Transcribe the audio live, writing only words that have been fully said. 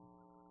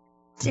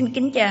Xin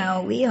kính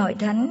chào quý hội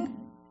thánh,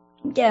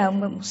 kính chào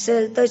mục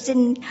sư. Tôi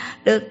xin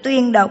được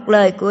tuyên đọc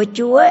lời của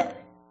Chúa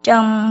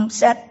trong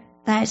sách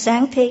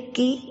Sáng Thế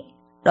Ký,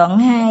 đoạn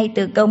 2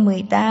 từ câu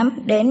 18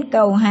 đến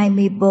câu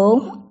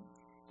 24.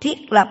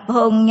 Thiết lập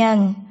hôn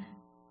nhân.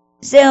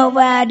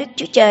 Giê-hô-va Đức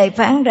Chúa Trời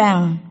phán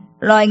rằng: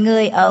 loài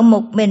người ở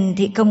một mình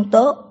thì không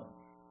tốt,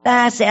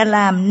 ta sẽ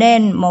làm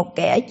nên một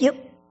kẻ giúp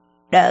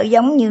đỡ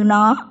giống như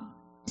nó.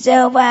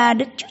 Giê-hô-va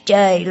Đức Chúa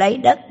Trời lấy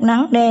đất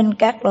nắng nên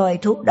các loài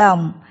thú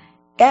đồng,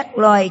 các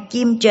loài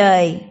chim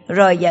trời,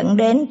 rồi dẫn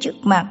đến trước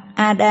mặt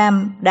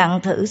Adam,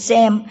 đặng thử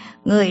xem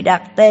người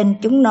đặt tên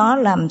chúng nó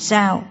làm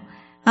sao.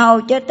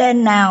 Hầu cho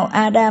tên nào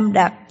Adam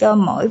đặt cho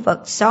mỗi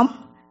vật sống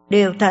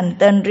đều thành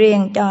tên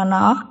riêng cho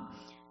nó.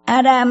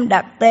 Adam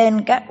đặt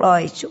tên các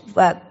loài súc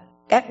vật,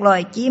 các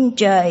loài chim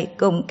trời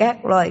cùng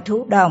các loài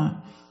thú đồng.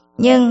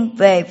 Nhưng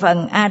về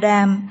phần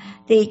Adam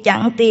thì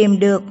chẳng tìm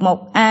được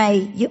một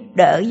ai giúp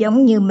đỡ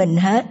giống như mình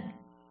hết.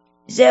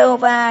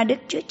 Giê-hô-va Đức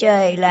Chúa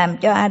Trời làm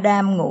cho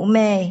Adam ngủ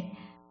mê,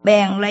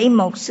 bèn lấy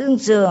một xương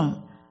sườn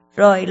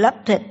rồi lấp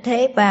thịt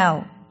thế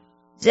vào.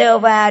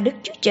 Giê-hô-va Đức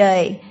Chúa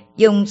Trời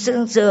dùng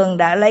xương sườn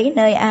đã lấy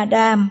nơi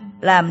Adam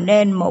làm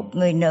nên một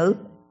người nữ,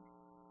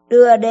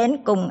 đưa đến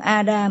cùng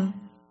Adam.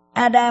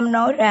 Adam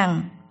nói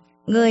rằng: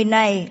 người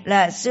này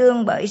là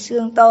xương bởi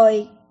xương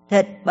tôi,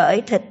 thịt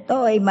bởi thịt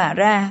tôi mà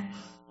ra.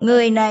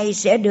 Người này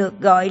sẽ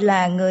được gọi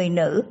là người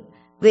nữ,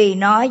 vì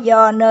nó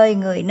do nơi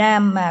người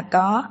nam mà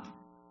có.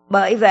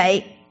 Bởi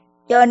vậy,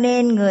 cho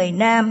nên người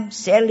nam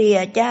sẽ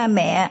lìa cha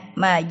mẹ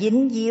mà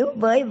dính díu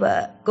với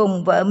vợ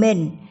cùng vợ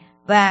mình,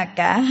 và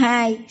cả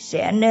hai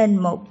sẽ nên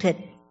một thịt.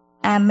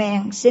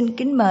 Amen. Xin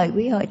kính mời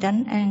quý hội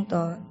thánh an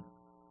tọa.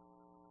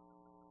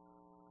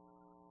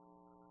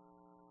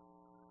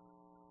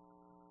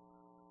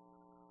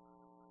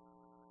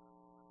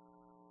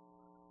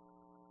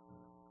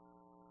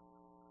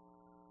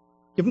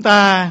 Chúng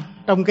ta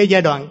trong cái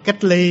giai đoạn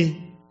cách ly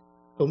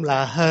cũng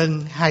là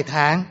hơn 2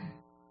 tháng.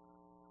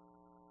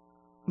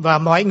 Và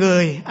mọi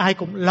người ai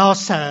cũng lo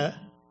sợ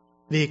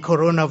vì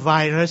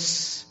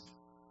coronavirus.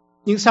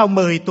 Nhưng sau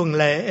 10 tuần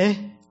lễ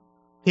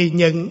thì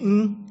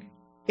những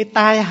cái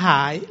tai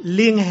hại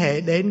liên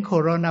hệ đến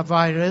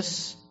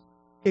coronavirus,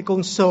 cái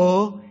con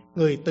số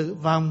người tử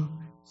vong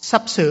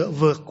sắp sửa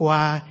vượt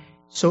qua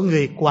số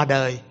người qua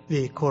đời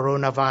vì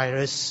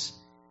coronavirus.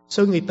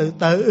 Số người tự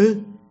tử,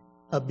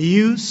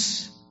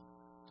 abuse,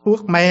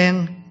 thuốc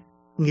men,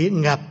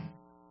 nghiện ngập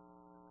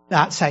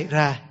đã xảy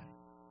ra.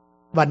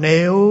 Và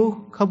nếu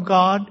không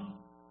có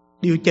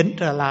điều chỉnh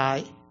trở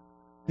lại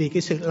vì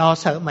cái sự lo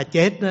sợ mà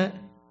chết đó,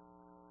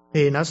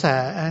 thì nó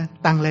sẽ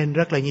tăng lên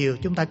rất là nhiều.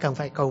 Chúng ta cần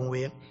phải cầu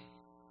nguyện.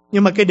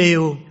 Nhưng mà cái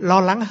điều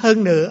lo lắng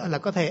hơn nữa là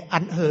có thể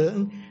ảnh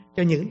hưởng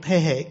cho những thế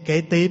hệ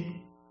kế tiếp.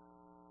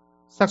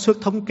 Xác suất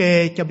thống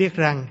kê cho biết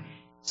rằng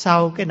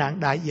sau cái nạn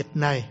đại dịch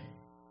này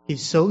thì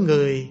số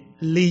người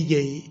ly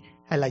dị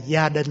hay là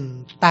gia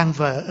đình tan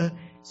vỡ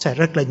sẽ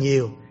rất là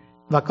nhiều,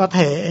 và có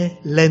thể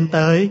lên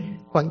tới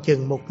khoảng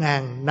chừng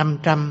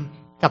 1.500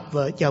 cặp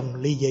vợ chồng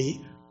ly dị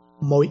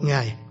mỗi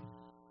ngày.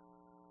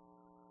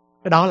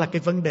 Cái đó là cái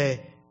vấn đề.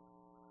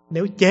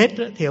 Nếu chết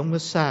thì không có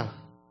sao,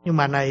 nhưng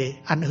mà này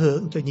ảnh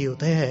hưởng cho nhiều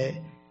thế hệ.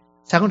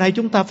 Sáng hôm nay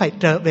chúng ta phải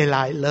trở về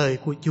lại lời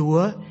của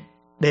Chúa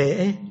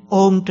để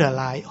ôn trở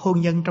lại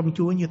hôn nhân trong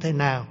Chúa như thế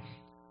nào.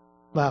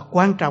 Và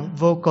quan trọng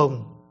vô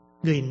cùng,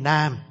 người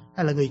nam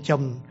hay là người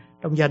chồng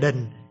trong gia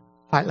đình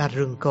phải là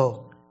rường cột.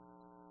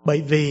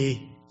 Bởi vì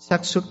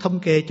xác suất thống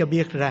kê cho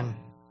biết rằng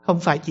không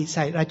phải chỉ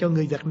xảy ra cho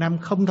người Việt Nam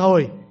không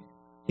thôi,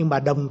 nhưng mà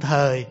đồng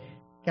thời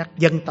các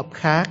dân tộc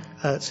khác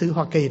ở xứ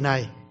Hoa Kỳ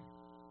này,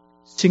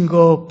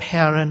 single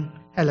parent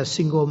hay là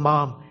single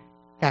mom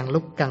càng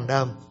lúc càng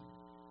đông,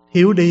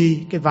 thiếu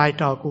đi cái vai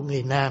trò của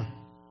người nam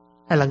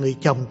hay là người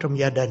chồng trong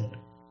gia đình.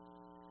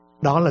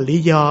 Đó là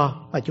lý do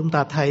mà chúng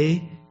ta thấy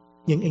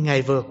những cái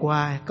ngày vừa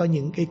qua có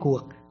những cái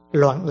cuộc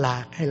loạn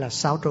lạc hay là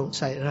xáo trộn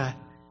xảy ra.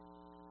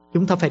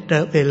 Chúng ta phải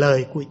trở về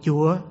lời của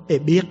Chúa để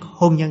biết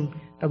hôn nhân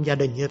trong gia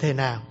đình như thế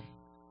nào.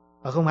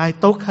 Và không ai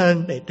tốt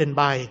hơn để trình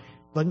bày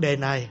vấn đề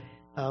này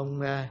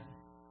ông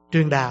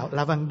truyền đạo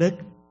La Văn Đức.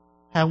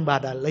 Hai ông bà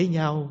đã lấy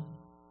nhau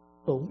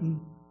cũng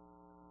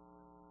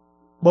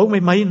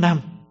 40 mấy năm,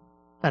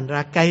 thành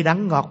ra cay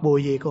đắng ngọt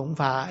bùi gì cũng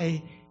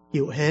phải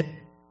chịu hết.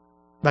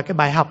 Và cái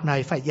bài học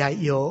này phải dạy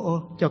dỗ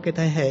cho cái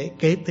thế hệ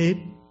kế tiếp,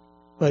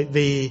 bởi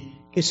vì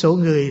cái số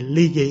người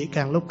ly dị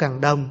càng lúc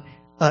càng đông.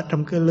 Ở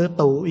trong cái lứa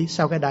tuổi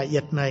sau cái đại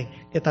dịch này,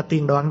 người ta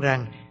tiên đoán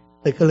rằng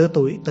từ cái lứa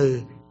tuổi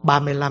từ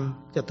 35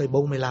 cho tới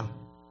 45,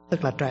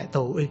 tức là trẻ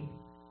tuổi,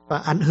 và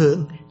ảnh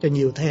hưởng cho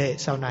nhiều thế hệ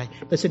sau này.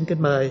 Tôi xin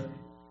kính mời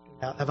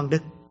đạo Văn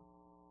Đức.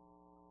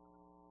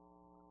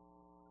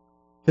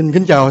 Xin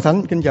kính chào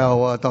Thánh, kính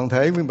chào toàn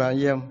thể quý bạn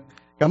chị em.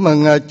 Cảm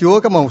ơn Chúa,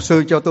 cảm ơn mục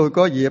sư cho tôi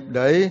có dịp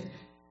để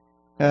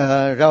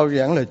rao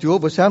giảng lời Chúa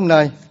buổi sáng hôm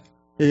nay.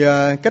 Thì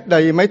cách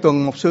đây mấy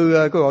tuần mục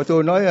sư có gọi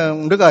tôi nói: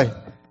 ông Đức ơi,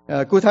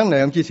 cuối tháng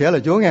này ông chia sẻ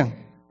lời Chúa nha.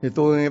 Thì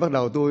tôi bắt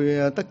đầu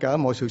tất cả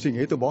mọi sự suy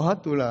nghĩ tôi bỏ hết,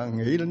 tôi là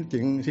nghĩ đến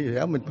chuyện chia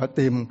sẻ mình phải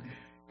tìm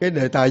cái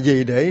đề tài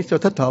gì để cho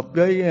thích hợp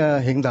với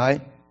hiện tại.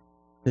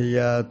 Thì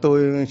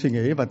tôi suy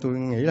nghĩ và tôi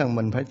nghĩ rằng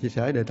mình phải chia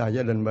sẻ đề tài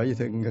gia đình, bởi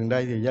vì gần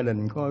đây thì gia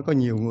đình có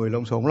nhiều người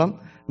lộn xộn lắm.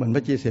 Mình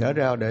phải chia sẻ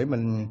ra để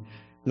mình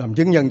làm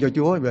chứng nhân cho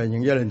Chúa về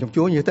những gia đình trong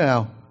Chúa như thế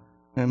nào.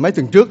 Mấy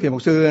tuần trước thì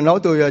một sư nói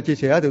tôi chia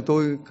sẻ thì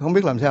tôi không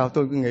biết làm sao.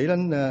 Tôi nghĩ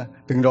đến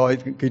tuần rồi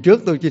kỳ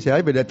trước tôi chia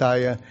sẻ về đề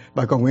tài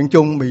bài cầu nguyện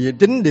chung, vì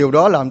chính điều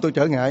đó làm tôi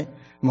trở ngại.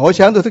 Mỗi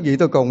sáng tôi thức dậy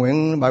tôi cầu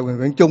nguyện bài cầu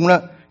nguyện chung đó.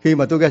 Khi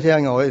mà tôi ra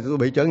xe ngồi thì tôi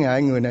bị trở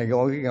ngại, người này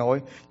gọi.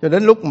 Cho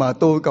đến lúc mà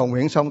tôi cầu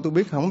nguyện xong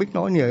tôi không biết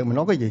nói gì mà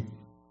nói cái gì.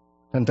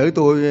 Thành thử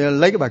tôi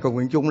lấy cái bài cầu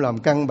nguyện chung làm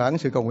căn bản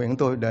sự cầu nguyện của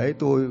tôi, để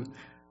tôi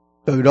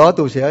từ đó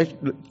tôi sẽ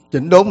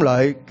chỉnh đốn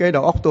lại cái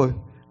đầu óc tôi.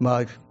 Mà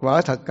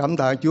quả thật cảm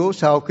tạ Chúa,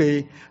 sau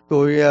khi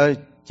tôi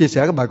chia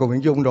sẻ cái bài cầu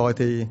nguyện chung rồi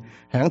thì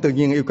hãng tự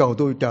nhiên yêu cầu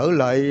tôi trở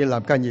lại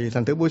làm ca nhị.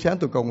 Thành thử buổi sáng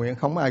tôi cầu nguyện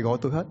không ai gọi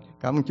tôi hết.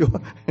 Cảm ơn Chúa.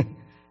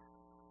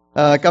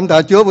 Cảm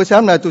tạ Chúa, buổi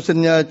sáng nay tôi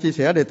xin chia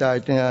sẻ đề tài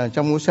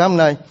trong buổi sáng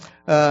nay.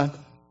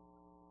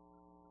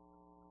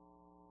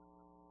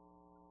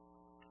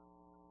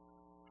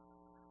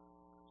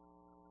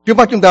 Trước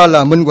mắt chúng ta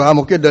là minh họa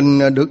một gia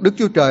đình được Đức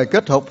Chúa Trời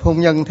kết hợp hôn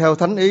nhân theo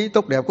thánh ý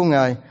tốt đẹp của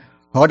Ngài.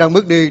 Họ đang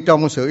bước đi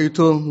trong sự yêu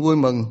thương, vui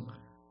mừng,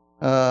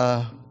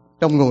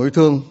 trong nguồn yêu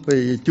thương,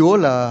 vì Chúa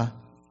là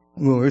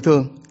nguồn yêu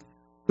thương.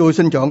 Tôi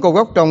xin chọn câu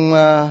gốc trong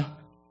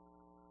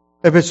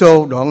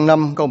Ê-phê-sô đoạn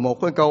 5 câu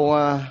 1 với câu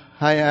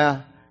 2a.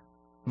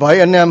 Vậy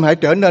anh em hãy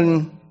trở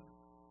nên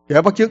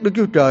kẻ bắt chước Đức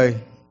Chúa Trời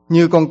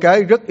như con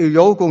cái rất yêu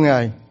dấu của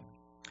Ngài.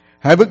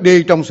 Hãy bước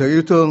đi trong sự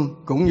yêu thương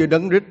cũng như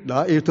Đấng Christ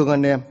đã yêu thương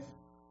anh em.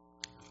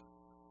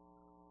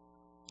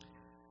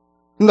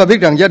 Chúng ta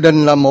biết rằng gia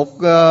đình là một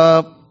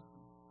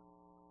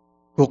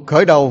cuộc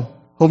khởi đầu,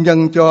 hôn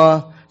nhân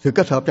cho sự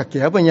kết hợp chặt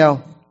chẽ với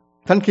nhau,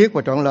 thánh khiết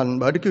và trọn lành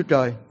bởi Đức Chúa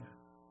Trời.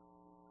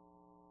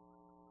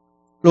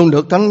 Luôn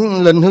được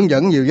Thánh Linh hướng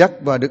dẫn dìu dắt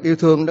và được yêu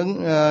thương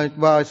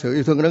qua sự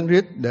yêu thương của Đấng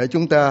Christ để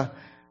chúng ta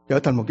trở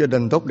thành một gia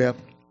đình tốt đẹp.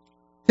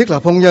 Thiết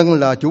lập hôn nhân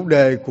là chủ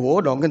đề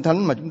của đoạn Kinh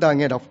Thánh mà chúng ta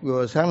nghe đọc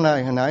sáng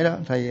nay hồi nãy đó,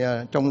 thầy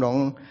trong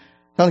đoạn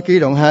Thánh Ký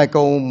đoạn 2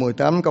 câu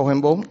 18 câu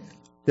 24.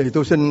 Thì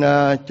tôi xin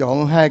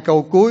chọn hai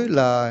câu cuối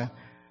là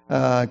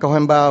câu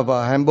 23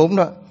 và 24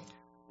 đó.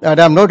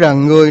 Adam nói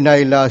rằng người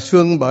này là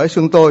xương bởi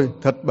xương tôi,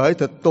 thịt bởi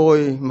thịt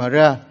tôi mà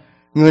ra.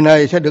 Người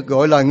này sẽ được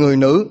gọi là người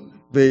nữ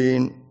vì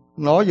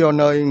nó do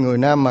nơi người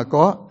nam mà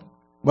có.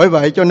 Bởi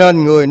vậy cho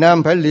nên người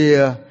nam phải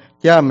lìa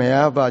cha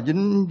mẹ và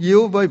dính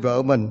díu với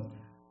vợ mình,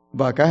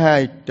 và cả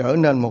hai trở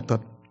nên một thịt.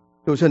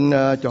 Tôi xin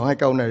chọn hai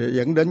câu này để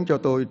dẫn đến cho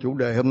tôi chủ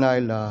đề hôm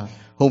nay là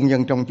hôn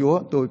nhân trong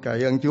Chúa. Tôi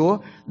cậy ơn Chúa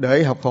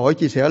để học hỏi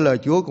chia sẻ lời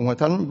Chúa cùng Hội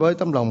Thánh với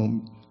tấm lòng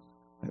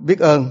biết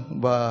ơn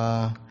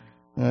và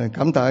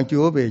cảm tạ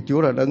Chúa vì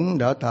Chúa là Đấng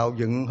đã tạo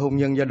dựng hôn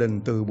nhân gia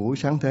đình từ buổi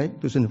sáng thế.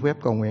 Tôi xin phép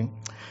cầu nguyện.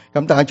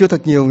 Cảm tạ Chúa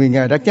thật nhiều vì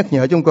Ngài đã nhắc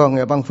nhở chúng con,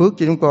 Ngài ban phước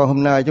cho chúng con.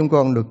 Hôm nay chúng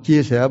con được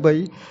chia sẻ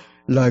với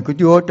lời của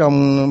Chúa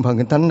trong phần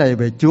Kinh Thánh này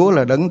về Chúa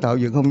là Đấng tạo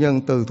dựng hôn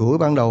nhân từ thuở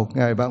ban đầu.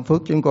 Ngài ban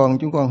phước cho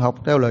chúng con học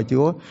theo lời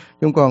Chúa,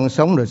 chúng con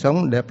sống đời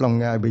sống đẹp lòng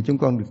Ngài vì chúng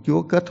con được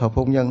Chúa kết hợp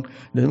hôn nhân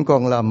để chúng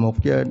con làm một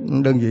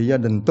đơn vị gia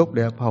đình tốt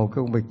đẹp hầu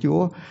công việc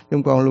Chúa.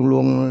 Chúng con luôn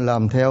luôn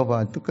làm theo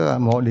và tất cả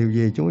mọi điều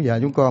gì Chúa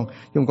dạy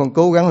chúng con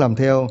cố gắng làm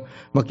theo.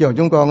 Mặc dù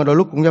chúng con đôi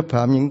lúc cũng chấp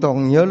phạm, nhưng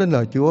con nhớ đến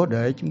lời Chúa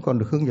để chúng con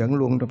được hướng dẫn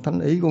luôn trong thánh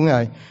ý của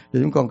Ngài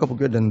để chúng con có một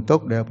gia đình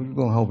tốt đẹp, chúng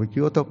con hầu việc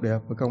Chúa tốt đẹp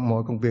và trong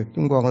mọi công việc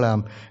chúng con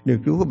làm điều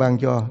Chúa có ban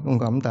cho. Con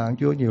cảm tạ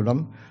Chúa nhiều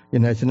lắm. Vì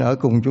này xin ở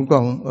cùng chúng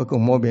con, ở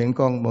cùng môi miệng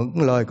con,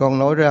 những lời con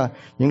nói ra,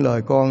 những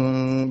lời con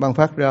ban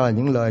phát ra là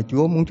những lời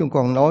Chúa muốn chúng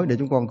con nói để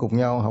chúng con cùng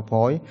nhau học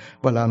hỏi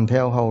và làm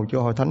theo hầu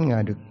cho Hội Thánh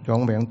Ngài được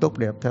trọn vẹn tốt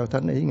đẹp theo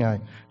thánh ý Ngài.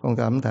 Con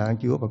cảm tạ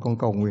Chúa và con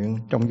cầu nguyện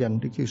trong danh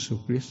Đức Chúa Jesus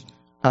Christ.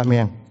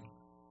 Amen.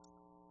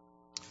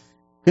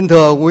 Kính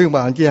thưa quý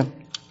bà anh chị em,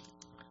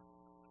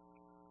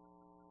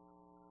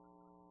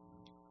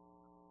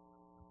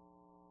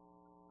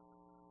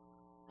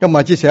 trong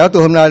bài chia sẻ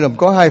tôi hôm nay gồm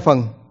có hai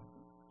phần.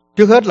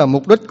 Trước hết là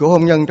mục đích của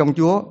hôn nhân trong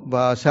Chúa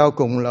và sau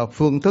cùng là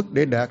phương thức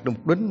để đạt được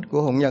mục đích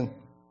của hôn nhân.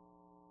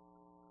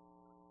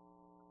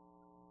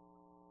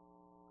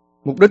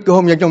 Mục đích của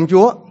hôn nhân trong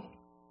Chúa.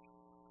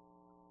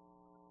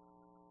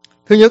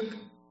 Thứ nhất,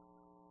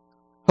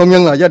 hôn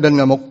nhân là gia đình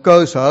là một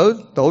cơ sở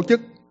tổ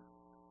chức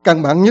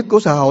căn bản nhất của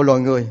xã hội loài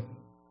người.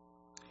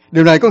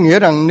 Điều này có nghĩa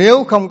rằng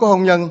nếu không có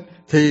hôn nhân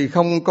thì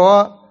không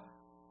có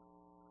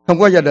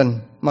gia đình,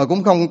 mà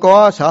cũng không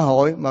có xã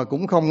hội, mà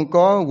cũng không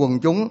có quần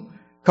chúng,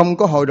 không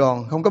có hội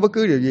đoàn, không có bất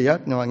cứ điều gì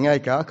hết, mà ngay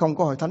cả không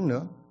có hội thánh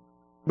nữa.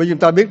 Bởi vì chúng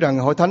ta biết rằng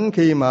hội thánh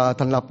khi mà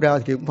thành lập ra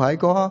thì cũng phải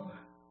có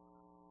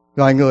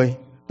vài người.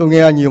 Tôi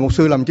nghe nhiều mục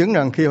sư làm chứng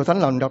rằng khi hội thánh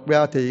làm lập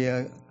ra thì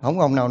không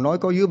ông nào nói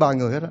có dưới 3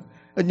 người hết á.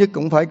 Ít nhất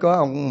cũng phải có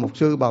ông mục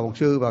sư, bà mục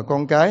sư và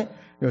con cái,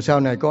 rồi sau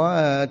này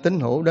có tín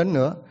hữu đến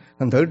nữa.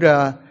 Thành thử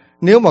ra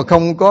nếu mà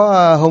không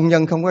có hôn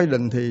nhân, không có gia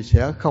đình thì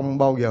sẽ không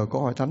bao giờ có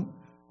hội thánh.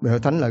 Vì hội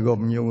thánh là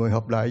gồm nhiều người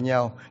hợp lại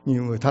nhau,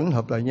 nhiều người thánh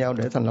hợp lại nhau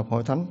để thành lập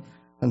hội thánh.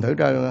 Thành thử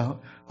ra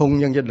hôn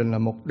nhân gia đình là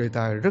một đề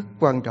tài rất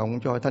quan trọng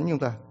cho hội thánh chúng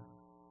ta.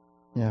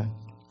 Yeah.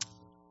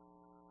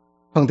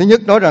 Phần thứ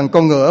nhất nói rằng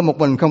con người ở một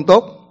mình không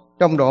tốt.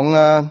 Trong đoạn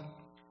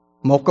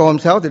 1 câu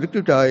 26 thì Đức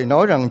Chúa Trời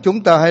nói rằng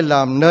chúng ta hãy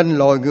làm nên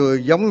loài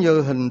người giống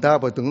như hình ta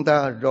và tượng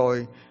ta.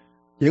 Rồi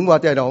chuyển qua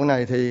giai đoạn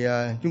này thì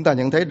chúng ta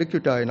nhận thấy Đức Chúa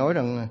Trời nói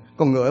rằng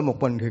con người ở một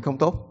mình thì không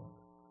tốt.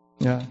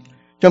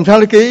 Trong Sáng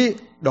thế ký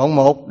đoạn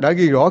 1 đã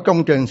ghi rõ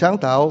công trình sáng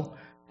tạo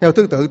theo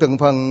thứ tự từng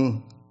phần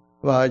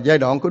và giai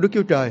đoạn của Đức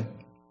Chúa Trời.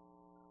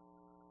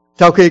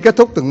 Sau khi kết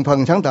thúc từng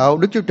phần sáng tạo,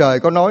 Đức Chúa Trời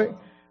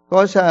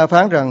có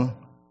phán rằng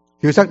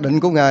sự xác định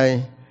của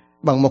Ngài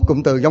bằng một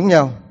cụm từ giống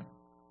nhau.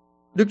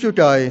 Đức Chúa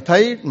Trời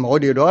thấy mọi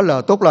điều đó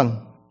là tốt lành.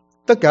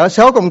 Tất cả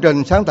 6 công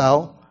trình sáng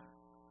tạo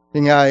thì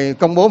Ngài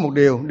công bố một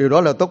điều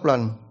đó là tốt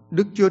lành.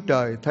 Đức Chúa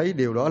Trời thấy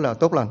điều đó là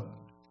tốt lành.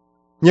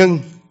 Nhưng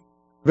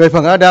về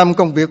phần Adam,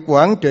 công việc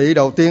quản trị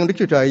đầu tiên Đức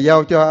Chúa Trời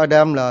giao cho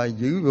Adam là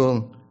giữ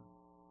vườn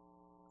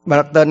và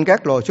đặt tên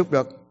các loài súc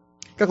vật,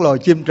 các loài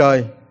chim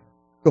trời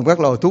cùng các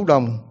loài thú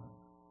đồng.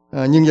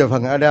 Nhưng về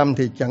phần Adam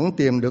thì chẳng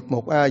tìm được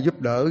một ai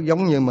giúp đỡ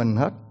giống như mình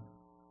hết.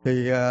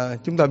 Thì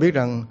chúng ta biết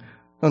rằng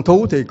con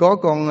thú thì có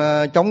con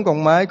trống,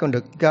 con mái, con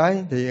đực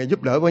cái thì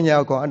giúp đỡ với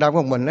nhau. Còn Adam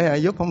của mình lấy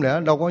ai giúp, không lẽ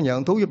đâu có nhờ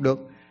con thú giúp được.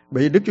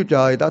 Bị Đức Chúa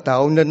Trời đã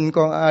tạo nên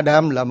con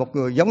Adam là một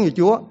người giống như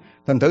Chúa.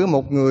 Thành thử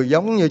một người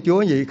giống như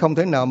Chúa vậy không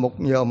thể nào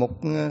nhờ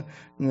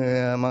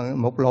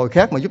một loài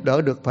khác mà giúp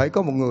đỡ được. Phải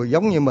có một người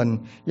giống như mình,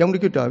 giống Đức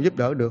Chúa Trời giúp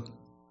đỡ được.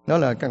 Đó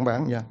là căn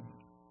bản vậy.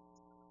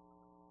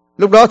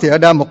 Lúc đó thì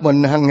Adam một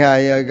mình hàng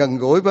ngày gần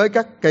gũi với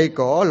các cây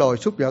cỏ, loài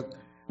súc vật,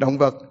 động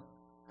vật.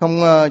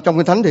 Không, trong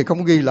Kinh Thánh thì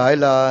không ghi lại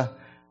là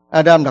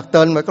Adam đặt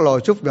tên với các loài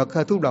súc vật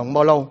hay thú động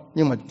bao lâu,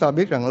 nhưng mà chúng ta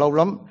biết rằng lâu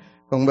lắm.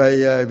 Còn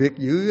về việc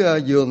giữ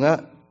vườn á,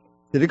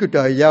 thì Đức Chúa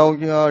Trời giao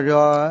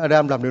cho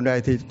Adam làm điều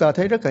này thì chúng ta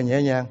thấy rất là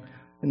nhẹ nhàng.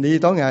 Đi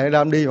tối ngày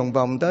Adam đi vòng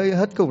vòng tới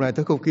hết khu này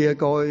tới khu kia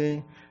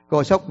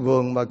coi sóc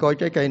vườn và coi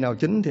trái cây nào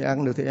chín thì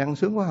ăn được thì ăn,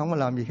 sướng quá, không có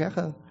làm gì khác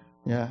hơn.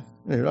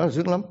 Điều đó là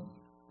sướng lắm.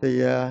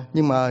 Thì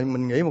nhưng mà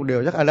mình nghĩ một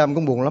điều chắc Adam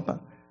cũng buồn lắm.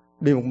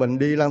 Đi một mình,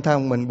 đi lang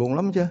thang một mình buồn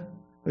lắm chứ.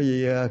 Bởi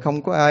vì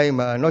không có ai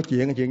mà nói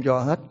chuyện trò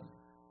hết.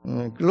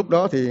 Lúc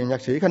đó thì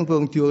nhạc sĩ Khánh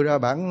Phương chưa ra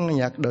bản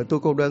nhạc Đời Tôi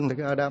Cô Đơn thì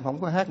cái Adam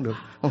không có hát được.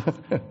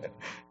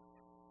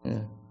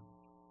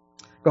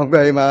 Còn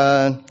về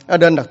mà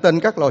Adam đặt tên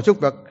các loài súc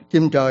vật,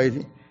 chim trời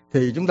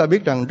thì chúng ta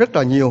biết rằng rất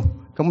là nhiều.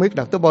 Không biết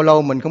đặt tới bao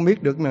lâu mình không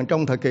biết được, mà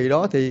trong thời kỳ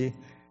đó thì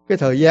cái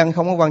thời gian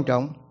không có quan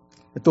trọng.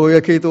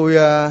 Khi tôi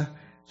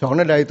soạn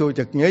ở đây tôi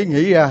chợt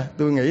nghĩ ra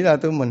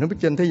mình không biết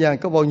trên thế gian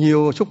có bao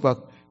nhiêu súc vật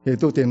thì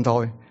tôi tìm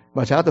tòi.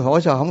 Bà xã tôi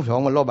hỏi sao không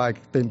soạn mà lo bài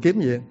tìm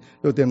kiếm gì.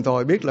 Tôi tìm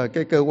tòi biết là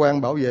cái cơ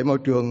quan bảo vệ môi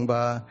trường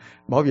và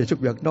bảo vệ súc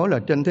vật nói là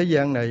trên thế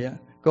gian này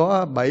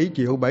có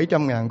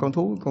 7.700.000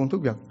 con thú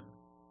vật.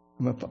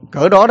 Mà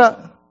cỡ đó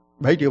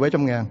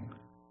 7.700.000.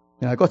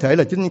 Có thể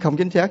là không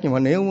chính xác, nhưng mà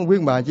nếu quý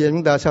bà chị em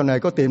chúng ta sau này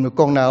có tìm được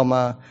con nào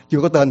mà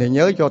chưa có tên thì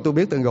nhớ cho tôi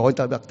biết, tôi gọi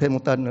ta đặt thêm một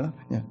tên nữa.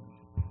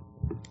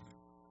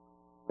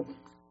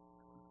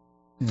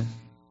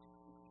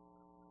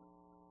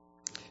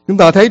 Chúng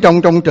ta thấy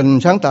trong công trình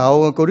sáng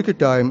tạo của Đức Chúa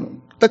Trời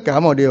tất cả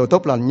mọi điều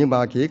tốt lành, nhưng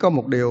mà chỉ có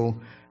một điều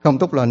không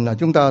tốt lành là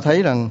chúng ta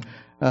thấy rằng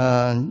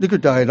Đức Chúa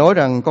Trời nói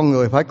rằng con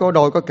người phải có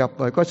đôi có cặp,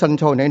 phải có sanh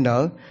sôi nảy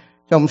nở.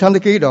 Trong Sáng thế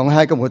ký đoạn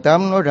 2 câu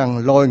 18 nói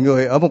rằng loài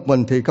người ở một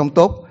mình thì không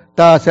tốt,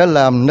 ta sẽ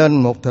làm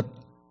nên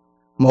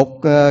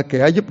một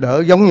kẻ giúp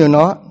đỡ giống như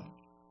nó.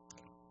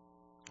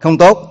 Không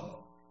tốt.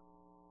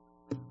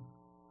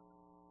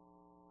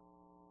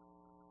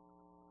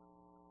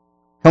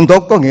 Không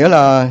tốt có nghĩa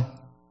là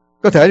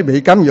có thể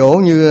bị cám dỗ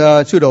như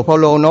sứ đồ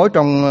Phaolô nói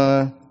trong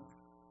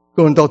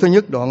Cô-rinh-tô thứ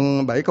nhất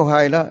đoạn 7 câu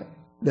 2 đó,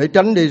 để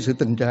tránh đi sự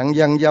tình trạng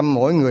gian dâm,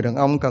 mỗi người đàn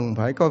ông cần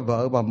phải có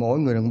vợ và mỗi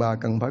người đàn bà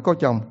cần phải có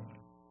chồng.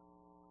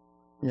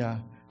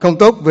 Không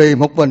tốt vì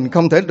một mình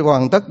không thể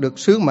hoàn tất được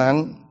sứ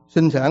mạng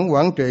sinh sản,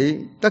 quản trị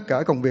tất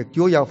cả công việc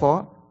Chúa giao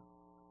phó.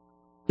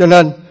 Cho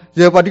nên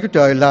Giê-hô-va Đức Chúa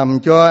Trời làm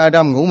cho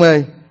Adam ngủ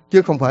mê,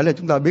 chứ không phải là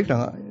chúng ta biết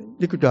rằng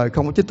Đức Chúa Trời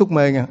không có chích thuốc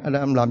mê nha.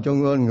 Adam làm cho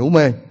ngủ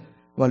mê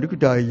và Đức Chúa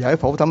Trời giải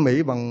phẫu thẩm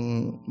mỹ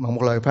bằng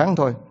một lời phán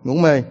thôi, ngủ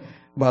mê,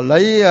 và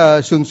lấy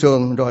xương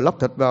sườn rồi lắp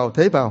thịt vào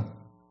thế vào.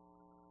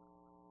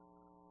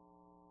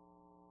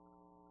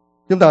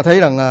 Chúng ta thấy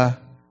rằng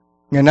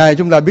ngày nay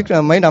chúng ta biết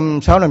mấy năm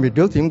 6 năm về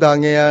trước thì chúng ta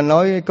nghe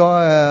nói có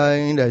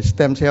vấn đề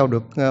stem cell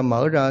được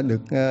mở ra,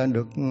 được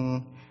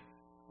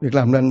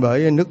làm nên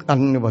bởi nước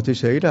Anh và Thụy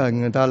Sĩ, là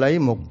người ta lấy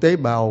một tế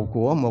bào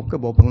của một cái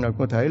bộ phận nào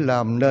có thể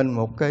làm nên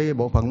một cái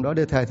bộ phận đó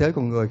để thay thế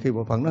con người khi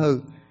bộ phận nó hư.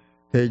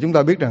 Thì chúng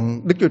ta biết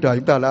rằng Đức Chúa Trời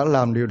chúng ta đã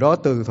làm điều đó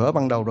từ thuở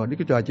ban đầu rồi. Đức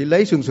Chúa Trời chỉ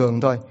lấy xương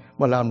sườn thôi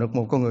mà làm được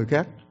một con người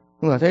khác.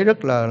 Chúng ta thấy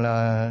rất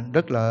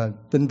là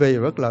tinh vi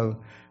và rất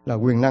là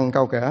quyền năng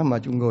cao cả mà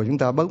chúng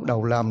ta bắt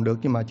đầu làm được,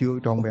 nhưng mà chưa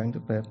trọn vẹn tốt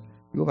đẹp.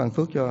 Chúa ban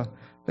phước cho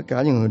tất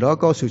cả những người đó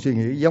có sự suy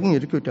nghĩ giống như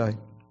Đức Chúa Trời.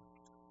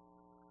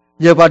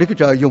 Giê-hô-va Đức Chúa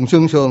Trời dùng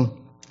xương sườn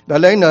đã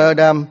lấy nơi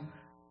Adam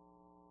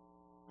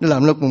để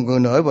làm nên một người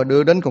nữa và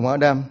đưa đến cùng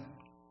Adam.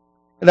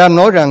 Adam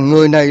nói rằng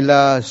người này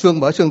là xương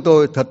bởi xương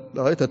tôi, thịt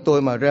bởi thịt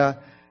tôi mà ra.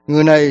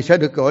 Người này sẽ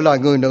được gọi là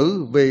người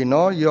nữ vì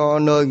nó do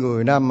nơi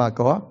người nam mà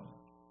có.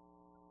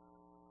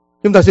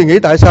 Chúng ta suy nghĩ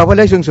tại sao phải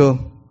lấy xương sườn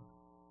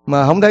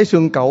mà không lấy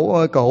xương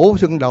cổ,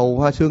 xương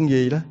đầu hay xương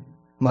gì đó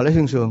mà lấy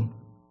xương sườn.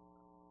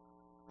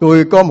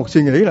 Tôi có một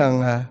suy nghĩ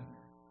rằng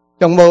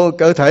Trong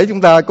cơ thể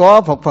chúng ta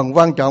có một phần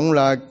quan trọng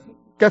là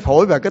cái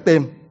phổi và cái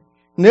tim.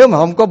 Nếu mà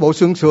không có bộ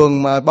xương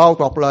sườn mà bao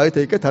bọc lại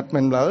thì cái thịt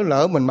mình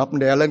lỡ mình mập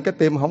đè lên, cái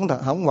tim không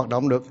hoạt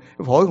động được,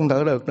 cái phổi không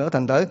thở được nữa.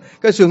 Thành thử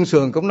cái xương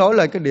sườn cũng nói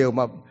lên cái điều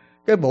mà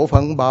cái bộ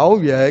phận bảo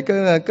vệ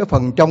cái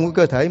phần trong của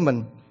cơ thể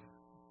mình.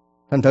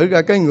 Thành thử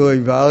ra cái người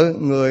vợ,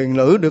 người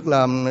nữ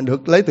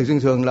được lấy từ xương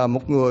sườn là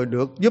một người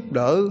được giúp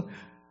đỡ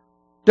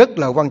rất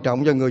là quan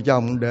trọng cho người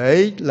chồng,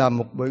 để làm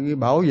một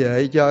bảo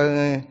vệ cho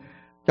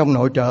trong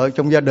nội trợ,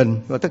 trong gia đình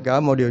và tất cả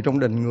mọi điều trong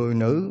đình. Người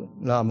nữ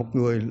là một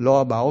người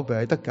lo bảo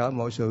vệ tất cả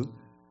mọi sự,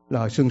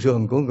 là xương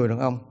sườn của người đàn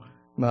ông,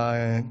 mà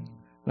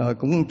là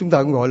chúng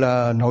ta cũng gọi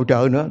là nội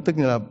trợ nữa, tức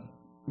là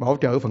bảo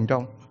trợ phần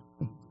trong.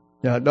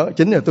 Đó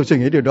chính là tôi suy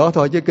nghĩ điều đó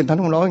thôi, chứ Kinh Thánh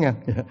không nói nha.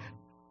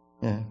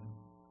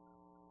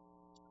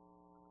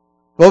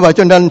 Bởi vậy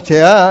cho nên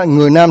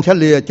người nam sẽ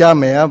lìa cha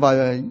mẹ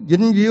và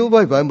dính díu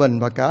với vợ mình,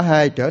 và cả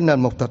hai trở nên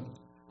một thịt.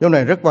 Chỗ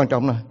này rất quan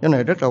trọng nè, chỗ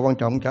này rất là quan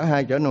trọng, cả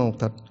hai trở nên một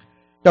thịt.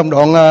 Trong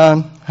đoạn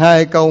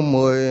 2 câu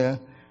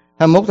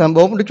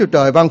 21-24, Đức Chúa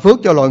Trời ban phước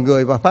cho loài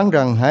người và phán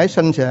rằng hãy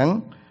sanh sản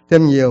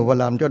thêm nhiều và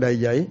làm cho đầy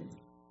dẫy.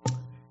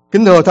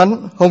 Kính thưa Thánh,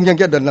 hôn nhân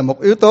gia đình là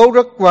một yếu tố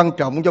rất quan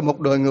trọng cho một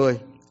đời người,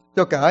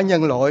 cho cả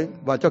nhân loại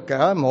và cho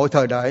cả mọi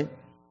thời đại.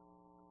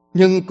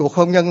 Nhưng cuộc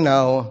hôn nhân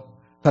nào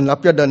thành lập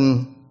gia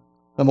đình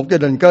là một gia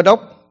đình Cơ Đốc,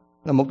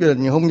 là một gia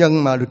đình hôn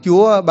nhân mà được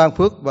Chúa ban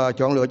phước và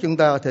chọn lựa chúng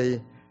ta, thì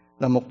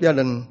là một gia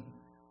đình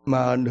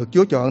mà được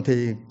Chúa chọn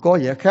thì có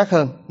vẻ khác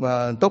hơn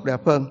và tốt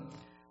đẹp hơn.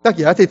 Tác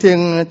giả Thi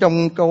Thiên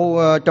trong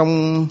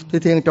Thi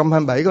Thiên trong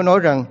 27 có nói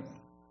rằng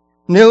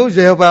nếu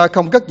Giê-hô-va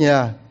không cất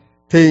nhà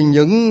thì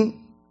những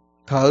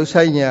thợ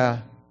xây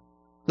nhà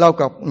lao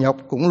cọc nhọc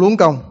cũng luống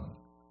công.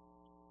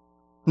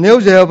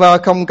 Nếu Giê-hô-va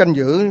không canh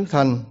giữ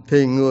thành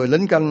thì người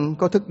lính canh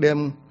có thức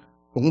đêm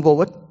cũng vô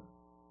ích.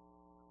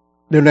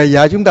 Điều này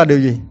dạy chúng ta điều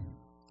gì?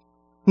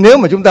 Nếu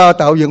mà chúng ta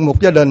tạo dựng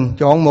một gia đình,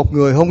 chọn một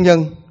người hôn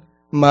nhân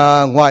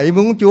mà ngoài ý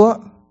muốn Chúa,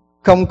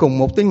 không cùng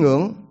một tín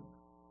ngưỡng,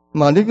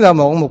 mà nếu chúng ta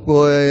một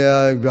người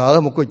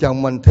vợ, một người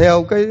chồng mình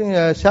theo cái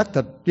xác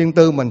thịt riêng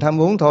tư mình tham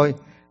muốn thôi,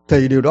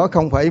 thì điều đó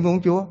không phải ý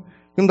muốn Chúa.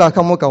 Chúng ta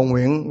không có cầu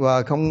nguyện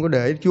và không có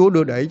để Chúa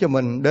đưa đẩy cho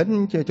mình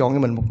đến chọn cho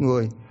mình một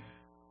người.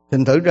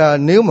 Thành thử ra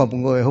nếu mà một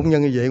người hôn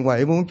nhân như vậy ngoài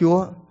ý muốn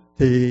Chúa,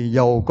 thì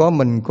dầu có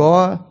mình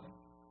có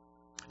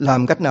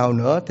làm cách nào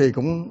nữa thì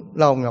cũng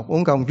lao ngọc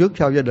uống công, trước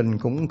sau gia đình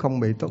cũng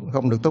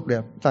không được tốt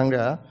đẹp, tan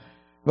rã.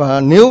 Và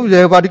nếu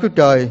Giê-hô-va Đức Chúa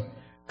Trời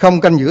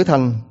không canh giữ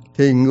thành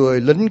thì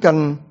người lính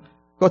canh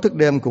có thức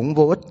đêm cũng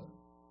vô ích.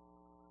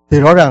 Thì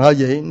rõ ràng là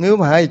vậy, nếu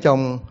mà hai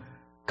chồng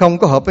không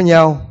có hợp với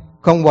nhau,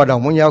 không hòa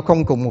đồng với nhau,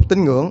 không cùng một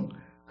tín ngưỡng,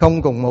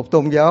 không cùng một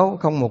tôn giáo,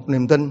 không một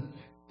niềm tin,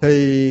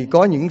 thì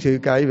có những sự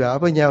cãi vã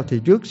với nhau, thì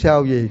trước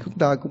sau gì chúng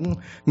ta cũng,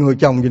 người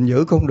chồng gìn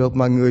giữ không được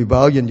mà người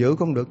vợ gìn giữ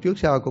không được, trước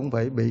sau cũng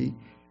phải bị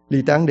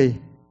ly tán đi.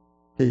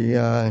 Thì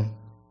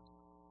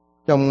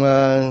trong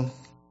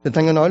Kinh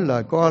Thánh có nói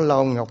là có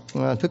lau ngọc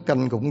thức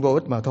canh cũng vô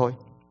ích mà thôi.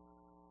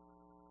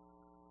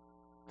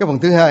 Cái phần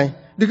thứ hai,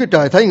 Đức Chúa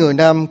Trời thấy người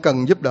nam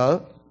cần giúp đỡ.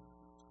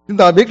 Chúng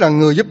ta biết rằng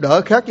người giúp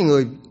đỡ khác với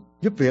người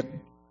giúp việc.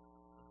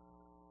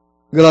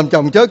 Người làm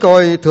chồng chớ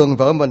coi thường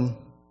vợ mình,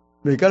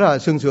 vì cái đó là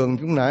xương sườn.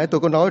 Lúc nãy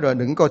tôi có nói rồi,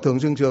 đừng coi thường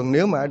xương sườn.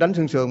 Nếu mà ai đánh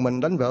xương sườn mình,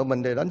 đánh vợ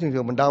mình thì đánh xương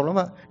sườn mình đau lắm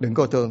á. Đừng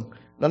coi thường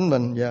đánh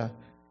mình.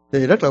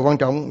 Thì rất là quan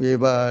trọng, vì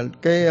và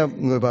cái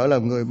người vợ là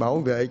người bảo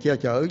vệ che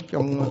chở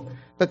trong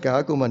tất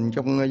cả của mình,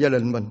 trong gia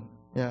đình mình,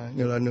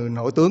 như là người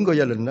nội tướng của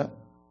gia đình đó.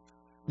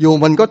 Dù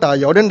mình có tài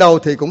giỏi đến đâu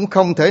thì cũng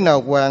không thể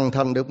nào hoàn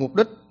thành được mục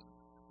đích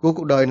của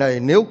cuộc đời này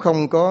nếu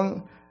không có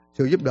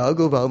sự giúp đỡ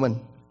của vợ mình.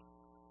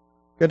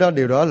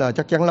 Điều đó là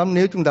chắc chắn lắm.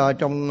 Nếu chúng ta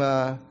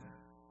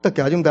tất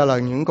cả chúng ta là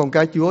những con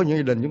cái Chúa, những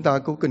gia đình chúng ta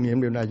có kinh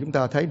nghiệm điều này, chúng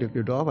ta thấy được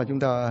điều đó và chúng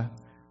ta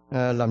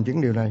làm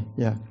chứng điều này.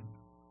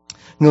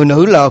 Người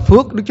nữ là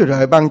phước Đức Chúa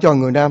Trời ban cho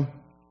người nam.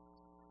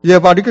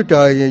 Giê-hô-va Đức Chúa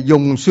Trời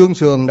dùng xương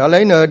sườn đã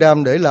lấy nơi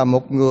Adam để làm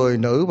một người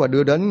nữ và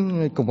đưa đến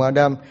cùng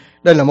Adam.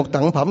 Đây là một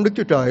tặng phẩm Đức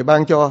Chúa Trời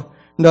ban cho,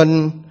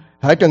 nên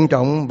hãy trân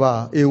trọng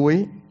và yêu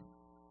quý.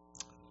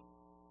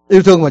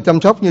 Yêu thương và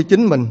chăm sóc như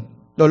chính mình.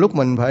 Đôi lúc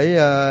mình phải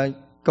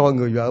coi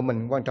người vợ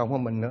mình quan trọng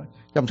hơn mình nữa,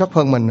 chăm sóc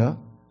hơn mình nữa.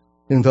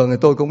 Thường thì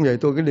tôi cũng vậy,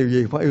 tôi cái điều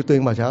gì phải ưu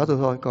tiên bà xã tôi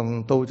thôi,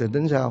 còn tôi thì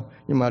tính sao.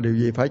 Nhưng mà điều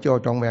gì phải cho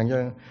trọn vẹn cho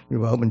người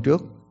vợ mình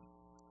trước.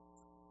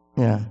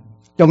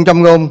 Trong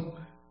Châm Ngôn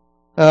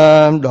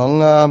đoạn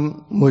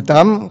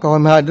 18 câu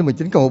 22 đến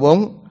 19 câu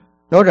 14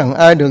 nói rằng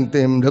ai đừng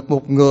tìm được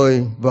một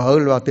người vợ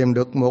là tìm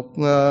được một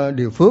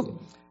điều phước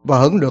và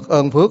hưởng được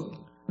ơn phước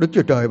Đức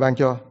Chúa Trời ban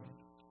cho.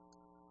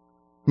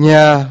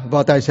 Nhà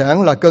và tài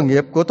sản là cơ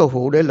nghiệp của tổ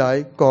phụ để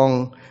lại,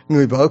 còn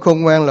người vợ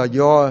khôn ngoan là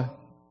do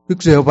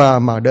Đức Giê-hô-va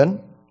mà đến.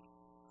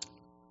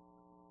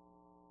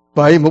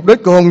 Vậy mục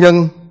đích của hôn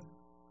nhân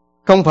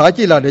không phải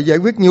chỉ là để giải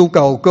quyết nhu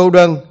cầu cô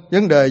đơn,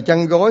 vấn đề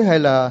chăn gối hay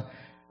là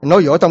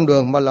nói giỏi tông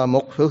đường, mà là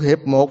một sự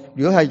hiệp một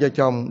giữa hai vợ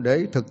chồng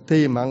để thực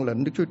thi mạng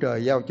lệnh Đức Chúa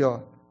Trời giao cho.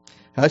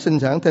 Hãy sinh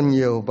sản thêm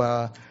nhiều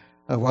và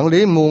quản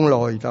lý muôn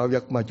loài tạo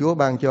vật mà Chúa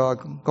ban cho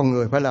con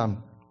người phải làm.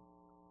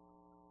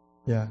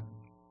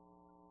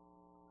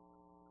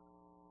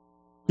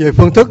 Về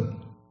phương thức,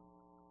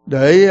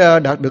 để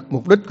đạt được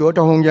mục đích của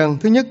trong hôn nhân.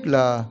 Thứ nhất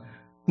là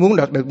muốn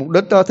đạt được mục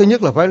đích đó, thứ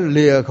nhất là phải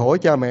lìa khỏi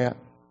cha mẹ.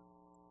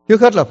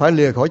 Trước hết là phải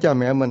lìa khỏi cha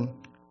mẹ mình.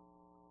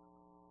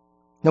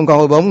 Trong câu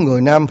 24,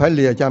 người nam phải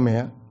lìa cha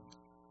mẹ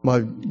mà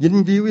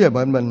dính díu về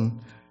bên mình.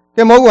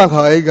 Cái mối quan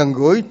hệ gần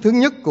gũi thứ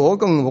nhất của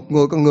một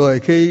con người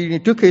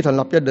trước khi thành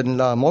lập gia đình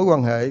là mối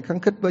quan hệ khăng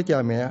khít với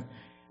cha mẹ.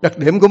 Đặc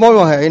điểm của mối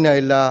quan hệ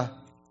này là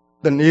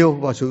tình yêu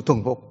và sự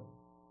thuần phục.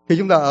 Khi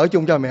chúng ta ở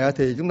chung cha mẹ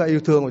thì chúng ta yêu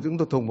thương và chúng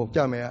ta thuần phục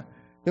cha mẹ.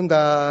 Chúng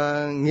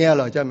ta nghe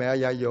lời cha mẹ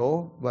dạy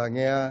dỗ và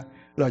nghe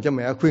lời cha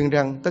mẹ khuyên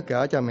rằng tất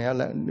cả cha mẹ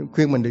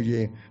khuyên mình điều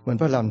gì mình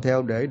phải làm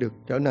theo để được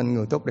trở nên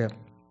người tốt đẹp.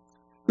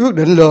 Quyết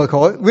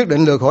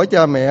định lừa khỏi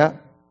cha mẹ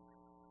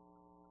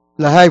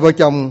là hai vợ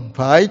chồng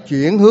phải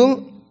chuyển hướng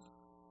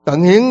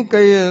tận hiến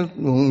cái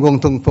nguồn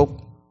thuần phục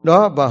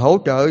đó và hỗ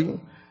trợ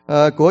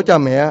của cha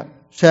mẹ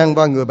sang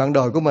ba người bạn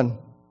đời của mình.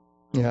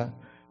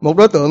 Một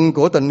đối tượng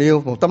của tình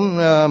yêu, một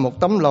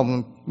tấm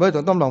lòng với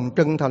tấm lòng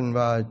chân thành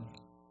và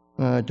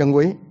trân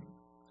quý.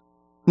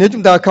 Nếu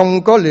chúng ta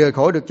không có lìa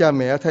khỏi được cha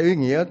mẹ theo ý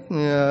nghĩa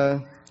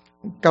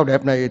cao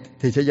đẹp này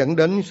thì sẽ dẫn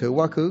đến sự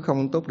quá khứ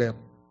không tốt đẹp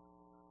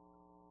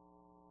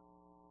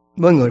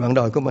với người bạn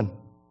đời của mình.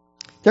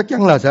 Chắc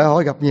chắn là sẽ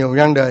hỏi gặp nhiều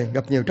nan đề,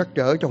 gặp nhiều trắc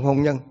trở trong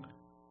hôn nhân.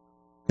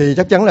 Thì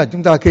chắc chắn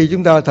là khi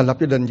chúng ta thành lập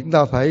gia đình, chúng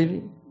ta phải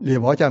lìa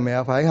bỏ cha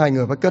mẹ, hai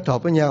người phải kết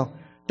hợp với nhau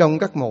trong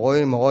các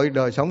mọi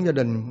đời sống gia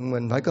đình,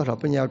 mình phải kết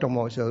hợp với nhau trong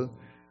mọi sự.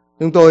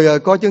 Chúng tôi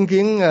có chứng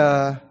kiến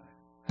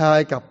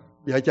hai cặp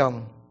vợ chồng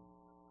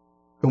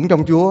cũng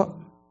trong Chúa,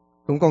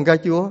 cũng con cái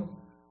Chúa,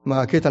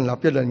 mà khi thành lập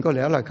gia đình có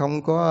lẽ là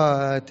không có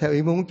theo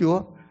ý muốn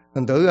Chúa.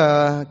 Thành thử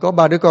có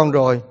 3 đứa con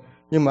rồi,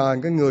 nhưng mà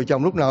cái người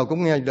chồng lúc nào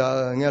cũng nghe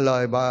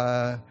lời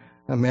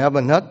mẹ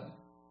mình hết.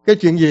 Cái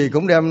chuyện gì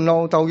cũng đem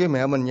nô tâu với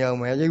mẹ mình, nhờ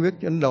mẹ giải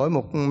quyết. Đến đổi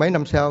mấy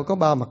năm sau có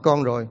 3 mặt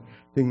con rồi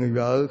thì người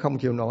vợ không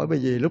chịu nổi, bởi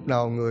vì lúc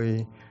nào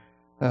người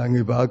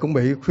vợ cũng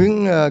bị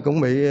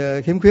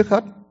khiếm khuyết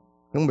hết,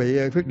 cũng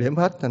bị khuyết điểm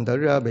hết. Thành thử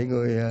ra bị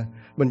người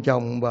bên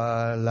chồng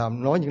và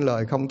nói những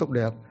lời không tốt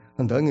đẹp.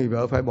 Thành thử người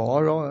vợ phải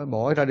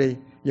bỏ ra đi,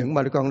 dẫn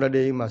 3 đứa con ra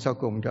đi, mà sau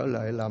cùng trở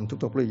lại làm thủ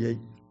tục ly dị.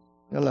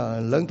 Đó là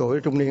lớn tuổi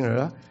trung niên rồi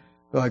đó.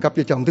 Rồi cặp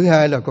vợ chồng thứ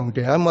hai là còn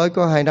trẻ, mới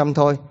có 2 năm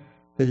thôi.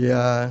 Thì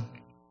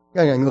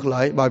cái ngày ngược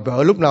lại, bà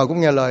vợ lúc nào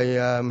cũng nghe lời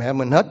mẹ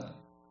mình hết.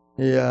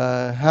 Thì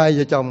hai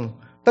vợ chồng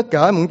tất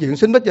cả những chuyện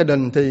xích mích gia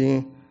đình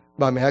thì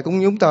bà mẹ cũng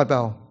nhúng tay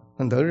vào.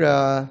 Thành thử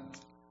ra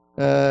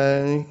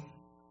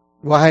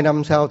qua 2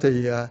 năm sau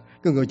thì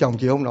cái người chồng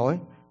chịu không nổi,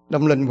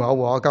 đâm linh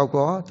quọ cao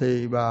có,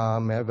 thì bà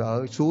mẹ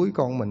vợ xúi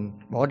con mình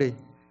bỏ đi.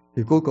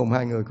 Thì cuối cùng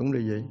hai người cũng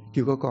ly dị,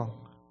 chưa có con.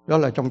 Đó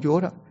là trong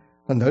Chúa đó.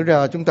 Thành thử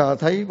ra chúng ta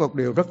thấy một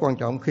điều rất quan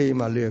trọng khi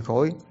mà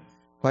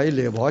phải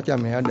lìa bỏ cha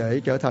mẹ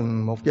để trở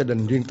thành một gia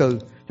đình riêng tư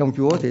trong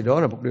Chúa, thì đó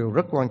là một điều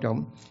rất quan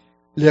trọng.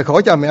 Lìa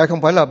khỏi cha mẹ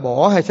không phải là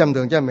bỏ hay xem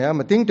thường cha mẹ,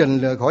 mà tiến trình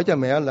lìa khỏi cha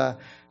mẹ là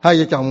hai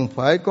vợ chồng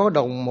phải có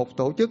đồng một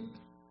tổ chức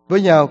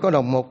với nhau, có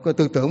đồng một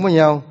tư tưởng với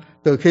nhau.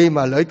 Từ khi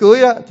mà lễ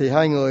cưới á, thì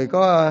hai người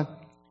có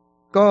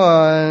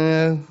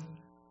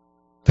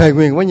thề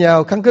nguyền với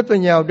nhau, khăng khít với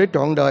nhau để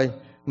trọn đời.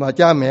 Mà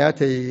cha mẹ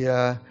thì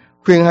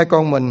khuyên hai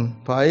con mình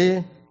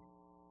phải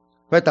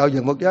tạo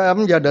dựng một cái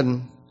ấm gia đình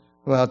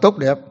và tốt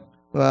đẹp.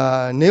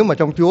 Và nếu mà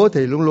trong Chúa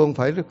thì luôn luôn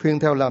phải khuyên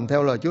làm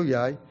theo lời Chúa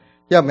dạy.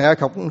 Cha mẹ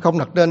không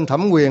đặt lên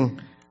thẩm quyền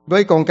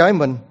với con cái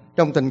mình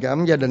trong tình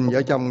cảm gia đình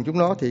vợ chồng chúng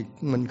nó, thì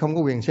mình không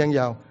có quyền xen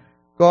vào.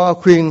 Có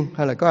khuyên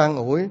hay là có an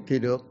ủi thì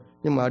được,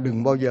 nhưng mà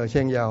đừng bao giờ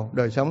xen vào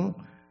đời sống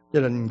gia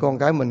đình con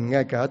cái mình,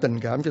 ngay cả tình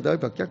cảm cho tới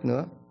vật chất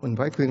nữa. Mình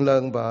phải khuyên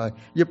lơn và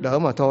giúp đỡ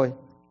mà thôi.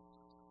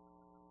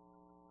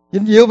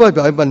 Dính díu với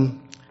vợ mình,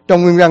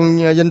 trong nguyên văn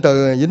danh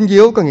từ dính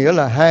díu có nghĩa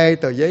là hai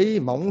tờ giấy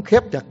mỏng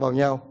khép chặt vào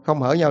nhau,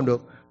 không hở nhau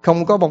được,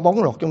 không có bong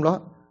bóng lọt trong đó,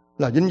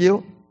 là dính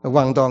díu, là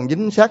hoàn toàn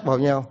dính sát vào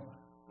nhau,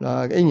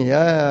 là ý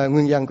nghĩa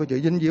nguyên văn của chữ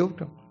dính díu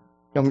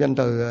trong danh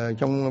từ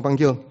trong văn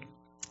chương.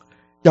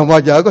 Chồng và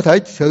vợ có thể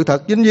sự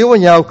thật dính díu với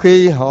nhau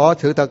khi họ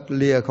sự thật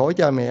lìa khỏi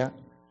cha mẹ.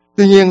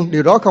 Tuy nhiên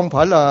điều đó không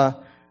phải là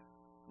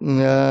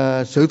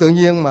sự tự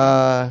nhiên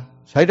mà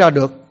xảy ra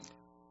được.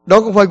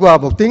 Đó cũng phải qua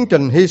một tiến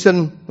trình hy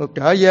sinh, một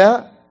trả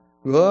giá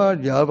của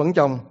vợ vẫn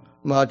chồng,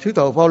 mà sứ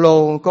đồ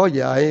Phaolô có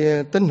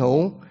dạy tín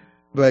hữu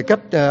về cách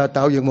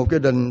tạo dựng một gia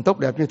đình tốt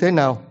đẹp như thế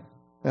nào.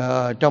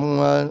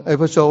 Trong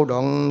Ê-phê-sô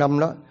đoạn 5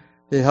 đó,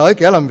 thì hỡi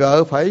kẻ làm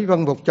vợ phải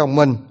vâng phục chồng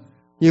mình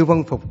như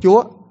vâng phục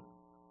Chúa.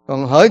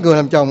 Còn hỡi người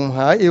làm chồng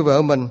hãy yêu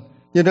vợ mình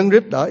như Đấng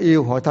Christ đã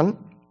yêu hội thánh,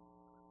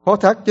 phó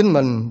thác chính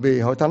mình vì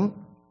hội thánh.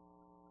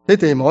 Thế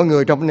thì mỗi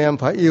người trong anh em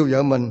phải yêu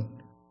vợ mình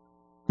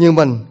như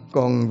mình,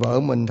 còn vợ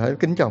mình phải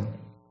kính chồng.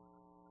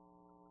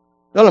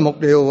 Đó là một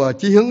điều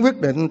chí hướng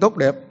quyết định tốt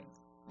đẹp,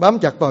 bám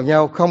chặt vào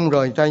nhau, không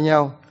rời tay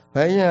nhau,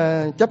 phải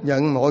chấp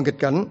nhận mọi nghịch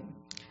cảnh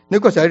nếu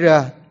có xảy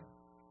ra.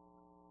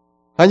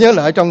 Hãy nhớ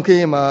lại trong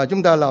khi mà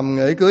chúng ta làm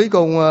lễ cưới,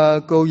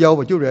 cô dâu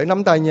và chú rể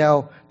nắm tay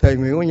nhau, thề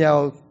nguyện với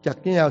nhau, chặt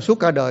với nhau suốt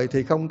cả đời,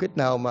 thì không cách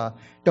nào mà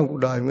trong cuộc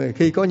đời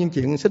khi có những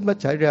chuyện xích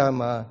mích xảy ra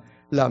mà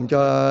làm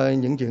cho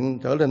những chuyện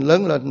trở nên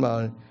lớn lên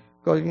mà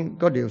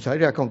có điều xảy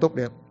ra không tốt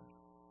đẹp.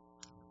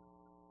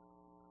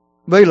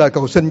 với lời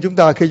cầu xin chúng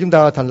ta khi chúng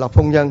ta thành lập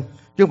hôn nhân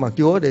trước mặt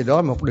Chúa, thì đó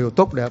là một điều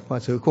tốt đẹp và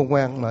sự khôn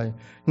ngoan, mà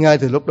ngay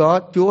từ lúc đó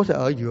Chúa sẽ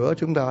ở giữa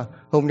chúng ta.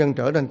 Hôn nhân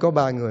trở nên có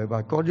 3 người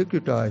và có Đức Chúa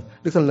Trời,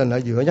 Đức Thánh Linh ở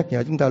giữa nhắc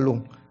nhở chúng ta luôn.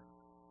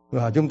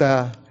 Và chúng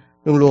ta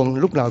luôn luôn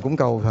lúc nào cũng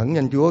cầu khẩn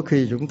nhân Chúa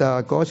khi chúng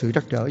ta có sự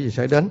trắc trở gì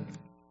xảy đến.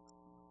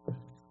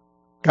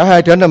 Cả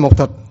hai trở nên một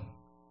thịt.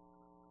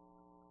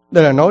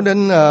 Đây là nói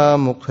đến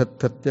một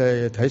thịt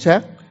về thể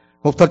xác.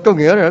 Một thịt có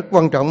nghĩa là rất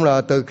quan trọng,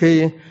 là từ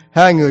khi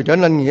hai người trở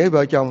nên nghĩa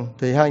vợ chồng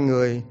thì hai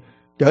người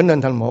trở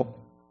nên thành một.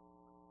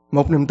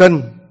 Một niềm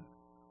tin,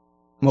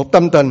 một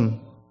tâm tình,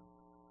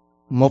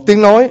 một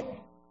tiếng nói,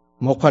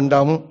 một hành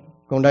động.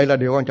 Còn đây là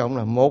điều quan trọng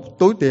là một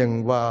túi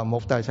tiền và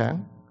một tài sản.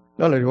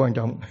 Đó là điều quan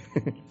trọng.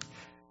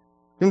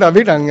 Chúng ta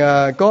biết rằng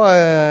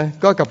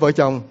có cặp vợ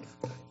chồng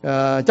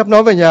chấp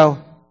nối với nhau,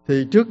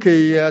 thì trước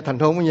khi thành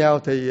hôn với nhau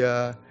thì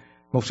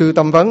mục sư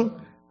tâm vấn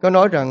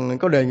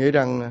có đề nghị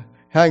rằng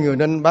hai người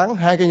nên bán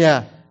 2 cái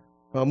nhà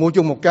và mua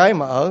chung một cái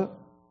mà ở,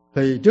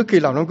 thì trước khi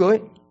làm đám cưới.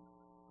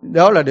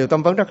 Đó là điều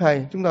tâm vấn rất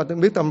hay. Chúng ta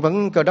biết tâm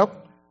vấn Cơ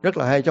Đốc rất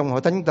là hay. Trong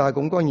hội thánh chúng ta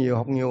cũng có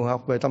nhiều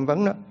học về tâm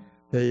vấn đó,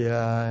 thì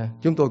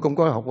chúng tôi cũng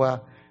có học qua.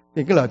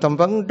 Thì cái lời tâm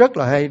vấn rất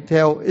là hay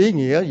theo ý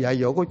nghĩa dạy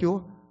dỗ của Chúa.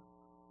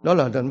 Đó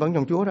là tâm vấn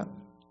trong Chúa đó.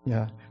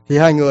 Thì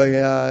hai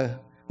người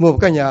mua một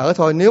cái nhà ở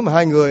thôi. Nếu mà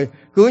hai người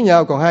cưới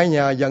nhau còn 2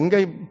 nhà, dẫn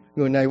cái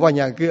người này qua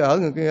nhà kia ở,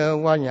 người kia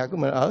qua nhà của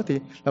mình ở, thì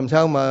làm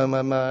sao mà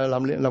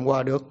làm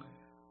hòa được.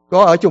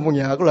 Có ở chung một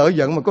nhà có lỡ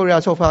giận mà có ra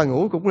sofa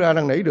ngủ cũng ra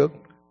năn nỉ được,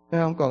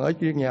 thấy không? Còn ở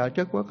chuyên nhà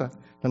chất quá à.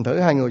 Thành thử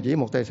hai người chỉ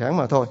một tài sản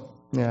mà thôi.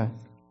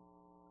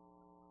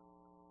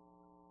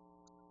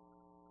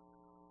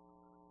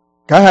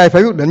 Cả hai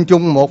phải quyết định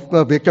chung một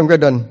việc trong gia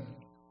đình.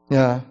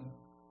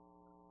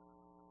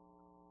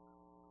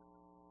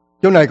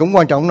 Chỗ này cũng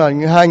quan trọng, là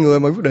hai người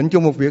mà quyết định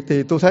chung một việc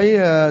thì tôi thấy,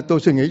 tôi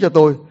suy nghĩ cho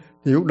tôi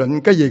thì quyết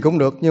định cái gì cũng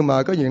được, nhưng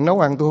mà có chuyện nấu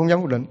ăn tôi không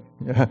dám quyết định.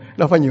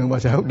 Đó phải nhường bà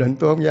xã quyết định,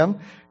 tôi không dám.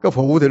 Có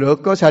phụ thì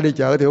được, có sai đi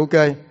chợ thì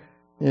ok.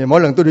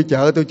 Mỗi lần tôi đi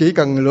chợ tôi chỉ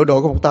cần lựa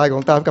đồ có một tay,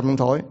 còn tay phải cầm điện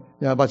thoại.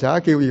 Bà xã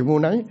kêu gì mua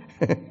nấy.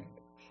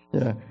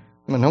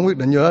 Mình không quyết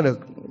định vô đó được.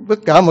 Tất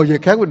cả mọi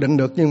việc khác quyết định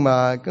được, nhưng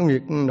mà cái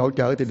việc nội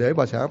trợ thì để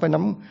bà xã phải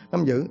nắm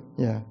giữ.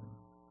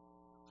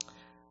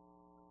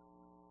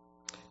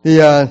 Thì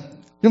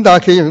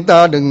khi chúng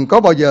ta đừng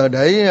có bao giờ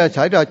để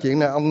xảy ra chuyện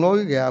là ông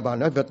nói gà bà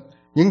nói vịt.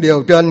 Những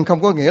điều trên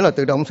không có nghĩa là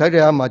tự động xảy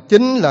ra, mà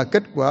chính là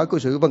kết quả của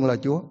sự vâng lời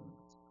Chúa.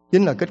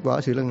 Chính là kết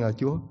quả sự vâng lời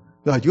Chúa.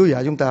 Lời Chúa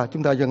dạy chúng ta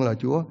vâng lời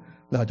Chúa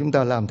là chúng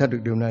ta làm theo được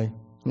điều này.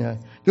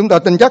 Chúng ta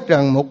tin chắc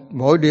rằng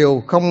mọi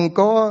điều không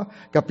có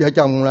cặp vợ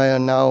chồng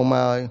nào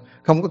mà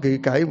không có cự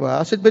cãi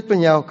và xích mích với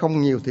nhau,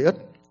 không nhiều thì ít.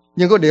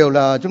 Nhưng có điều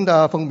là chúng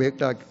ta phân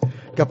biệt là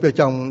cặp vợ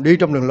chồng đi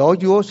trong đường lối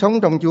Chúa,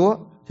 sống trong Chúa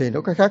thì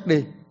nó có khác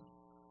đi.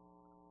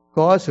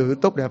 Có sự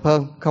tốt đẹp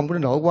hơn, không có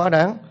nỗi quá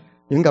đáng.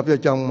 Những cặp vợ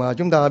chồng mà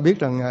chúng ta biết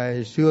rằng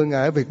ngày xưa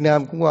ngày ở Việt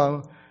Nam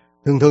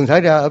cũng thường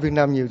xảy ra ở Việt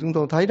Nam nhiều, chúng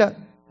tôi thấy đó,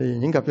 thì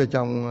những cặp vợ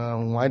chồng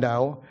ngoại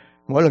đạo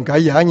mỗi lần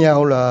cãi vã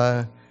nhau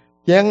là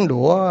chén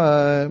đũa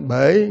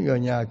bể, rồi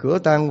nhà cửa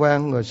tan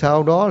hoang, rồi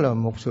sau đó là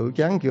một sự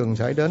chán chường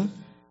xảy đến,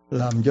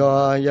 làm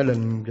cho gia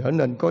đình trở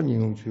nên có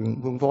nhiều sự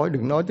phân phối,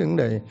 đừng nói tới vấn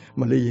đề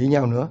mà ly dị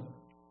nhau nữa.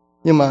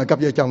 Nhưng mà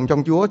cặp vợ chồng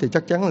trong Chúa thì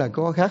chắc chắn là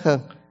có khác hơn.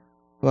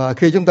 Và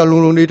khi chúng ta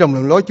luôn luôn đi trong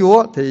đường lối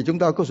Chúa thì chúng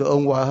ta có sự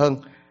ôn hòa hơn,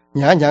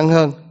 nhã nhặn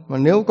hơn. Mà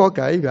nếu có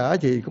cãi vã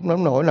thì cũng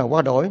nóng nổi nào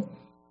quá đổi.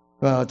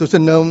 Và tôi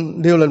xin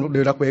nêu lên một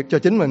điều đặc biệt cho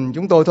chính mình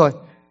chúng tôi thôi,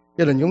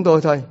 gia đình chúng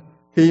tôi thôi.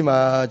 Khi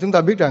mà chúng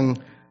ta biết rằng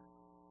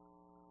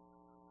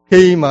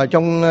khi mà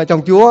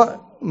trong Chúa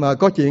mà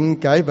có chuyện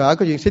cãi vã,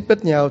 có chuyện xích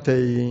mích nhau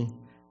thì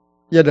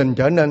gia đình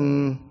trở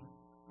nên,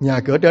 nhà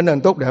cửa trở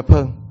nên tốt đẹp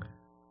hơn,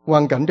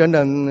 hoàn cảnh trở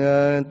nên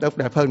tốt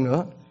đẹp hơn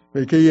nữa.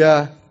 Vì khi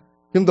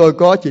chúng tôi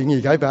có chuyện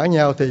gì cãi vã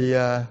nhau thì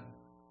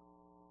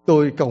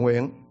tôi cầu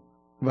nguyện,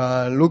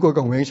 và lúc tôi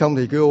cầu nguyện xong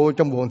thì kêu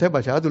trong buồng thấy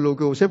bà xã tôi luôn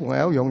kêu xếp quần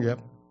áo dọn dẹp.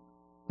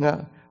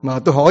 Mà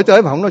tôi hỏi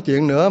tới mà không nói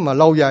chuyện nữa, mà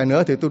lâu dài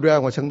nữa thì tôi ra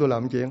ngoài sân tôi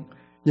làm chuyện.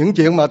 Những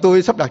chuyện mà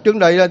tôi sắp đặt trước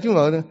đây đó, chứ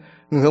mà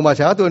thường bà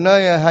xã tôi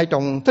nói hai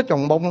chồng thích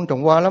trồng bông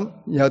trồng hoa lắm,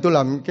 nhờ tôi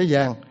làm cái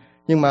vàng,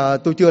 nhưng mà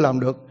tôi chưa làm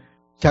được.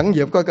 Sẵn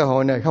dịp có cơ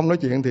hội này không nói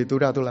chuyện thì tôi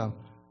ra tôi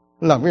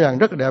làm cái vàng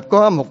rất là đẹp.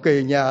 Có một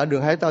kỳ nhà ở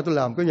đường Hải Ta tôi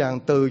làm cái vàng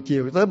từ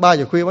chiều tới 3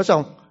 giờ khuya mới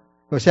xong,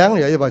 rồi sáng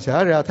vậy bà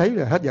xã ra thấy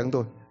là hết giận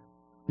tôi.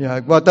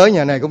 Qua tới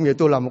nhà này cũng vậy,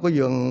 tôi làm một cái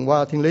vườn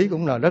hoa thiên lý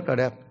cũng là rất là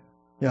đẹp.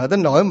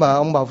 Đến nỗi mà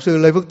ông bà học sư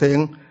Lê Phước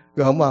Thiện,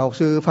 rồi ông bà học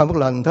sư Phan Phước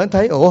Lành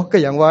thấy ủa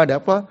cái vàng hoa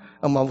đẹp quá.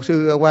 Ông bà học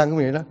sư Quang cũng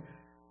vậy đó,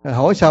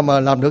 hỏi sao mà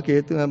làm được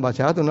vậy. Bà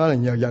xã tôi nói là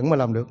nhờ giận mà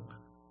làm được.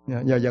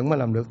 Nhờ giận mà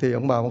làm được. Thì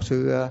ông bà học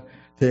sư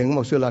Thiện, ông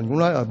học sư Lành cũng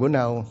nói bữa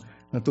nào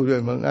tôi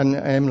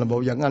em là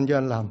bộ giận anh cho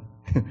anh làm.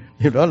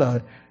 Điều đó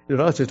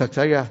là sự thật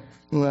xảy ra.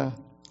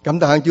 Cảm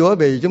tạ Chúa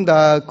vì chúng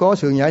ta có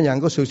sự nhã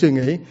nhặn, có sự suy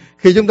nghĩ.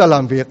 Khi chúng ta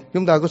làm việc,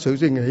 chúng ta có sự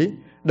suy nghĩ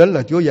đến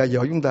là Chúa dạy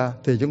dỗ chúng ta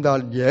thì chúng ta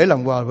dễ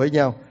làm hòa với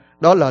nhau.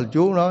 Đó là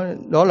Chúa nói,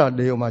 đó là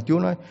điều mà Chúa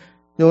nói.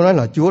 Chúa nói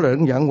là Chúa là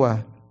đấng giảng hòa.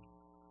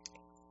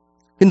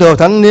 Kính thưa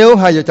Thánh, nếu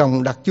hai vợ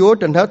chồng đặt Chúa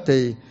trên hết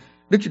thì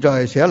Đức Chúa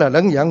Trời sẽ là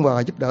đấng giảng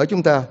hòa giúp đỡ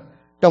chúng ta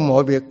trong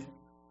mọi việc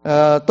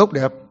tốt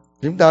đẹp.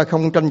 Chúng ta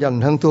không tranh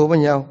giành hơn thua với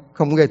nhau,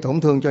 không gây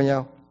tổn thương cho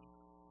nhau.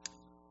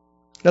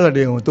 Đó là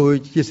điều mà tôi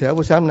chia sẻ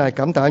buổi sáng nay.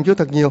 Cảm tạ Chúa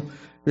thật nhiều,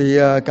 vì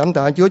cảm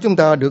tạ Chúa chúng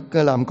ta được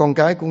làm con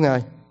cái của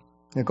Ngài,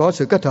 có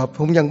sự kết hợp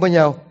hôn nhân với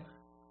nhau,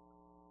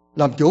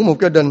 làm chủ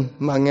một gia đình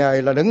mà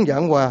Ngài là đấng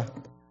giảng hòa,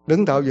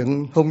 đấng tạo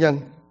dựng hôn nhân.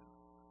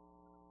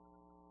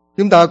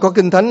 Chúng ta có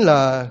kinh thánh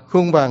là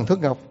khuôn vàng thước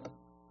ngọc,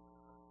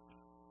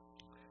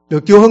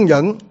 được Chúa hướng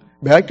dẫn,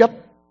 bẻ trách,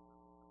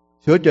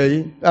 sửa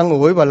trị, an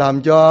ủi và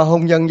làm cho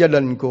hôn nhân gia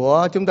đình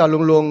của chúng ta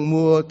luôn luôn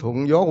mưa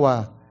thuận gió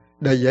hòa,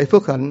 đầy dẫy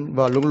phước hạnh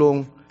và luôn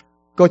luôn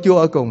có Chúa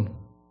ở cùng.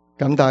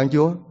 Cảm tạ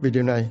Chúa vì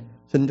điều này.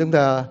 Xin chúng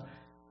ta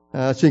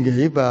suy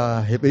nghĩ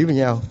và hiệp ý với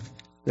nhau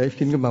để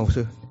xin kính mời mục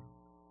sư.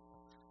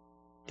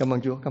 Cảm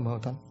ơn Chúa, cảm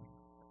ơn Thánh.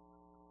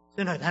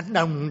 Xin hội thánh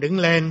đồng đứng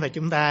lên và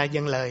chúng ta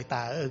dâng lời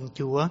tạ ơn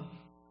Chúa.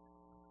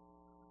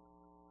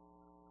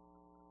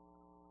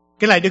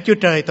 Cái lạy Đức Chúa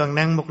Trời toàn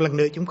năng, một lần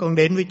nữa chúng con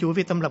đến với Chúa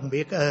với tấm lòng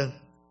biết ơn.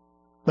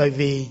 Bởi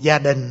vì gia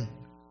đình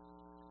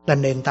là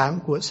nền tảng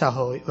của xã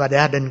hội và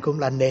gia đình cũng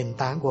là nền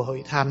tảng của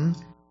hội thánh.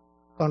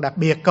 Con đặc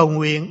biệt cầu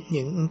nguyện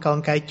những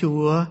con cái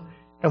Chúa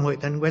trong hội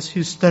thánh West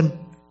Houston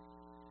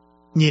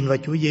nhìn vào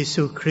Chúa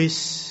Giêsu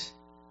Christ,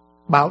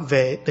 bảo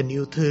vệ tình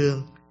yêu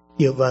thương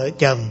giữa vợ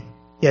chồng,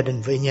 gia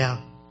đình với nhau,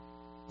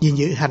 gìn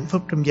giữ hạnh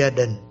phúc trong gia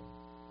đình,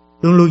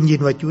 luôn luôn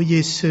nhìn vào Chúa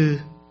Giêsu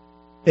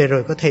để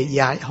rồi có thể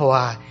giải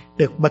hòa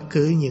được bất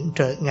cứ những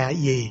trở ngại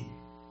gì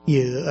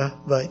giữa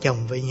vợ chồng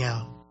với nhau.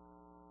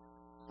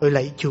 Tôi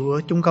lạy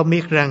Chúa, chúng con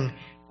biết rằng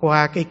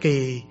qua cái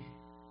kỳ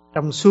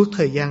trong suốt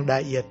thời gian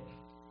đại dịch,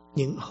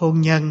 những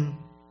hôn nhân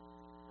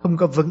không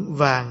có vững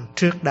vàng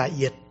trước đại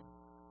dịch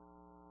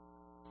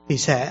thì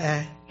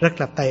sẽ rất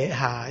là tệ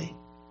hại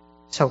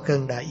sau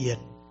cơn đại dịch,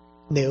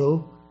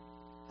 nếu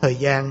thời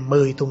gian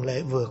 10 tuần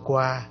lễ vừa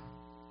qua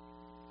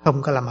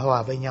không có làm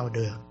hòa với nhau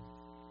được.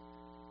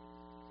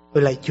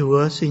 Tôi lạy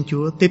Chúa, xin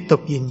Chúa tiếp tục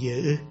gìn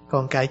giữ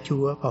con cái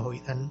Chúa và hội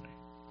thánh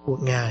của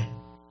Ngài.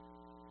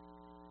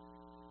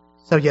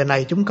 Sau giờ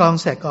này chúng con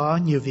sẽ có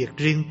nhiều việc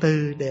riêng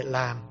tư để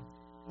làm.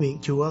 Nguyện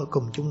Chúa ở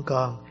cùng chúng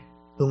con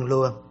luôn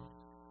luôn.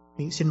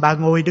 Nguyện xin ba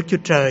ngôi Đức Chúa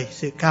Trời,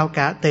 sự cao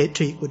cả tế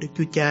trị của Đức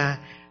Chúa Cha,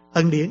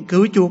 ân điển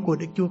cứu Chúa của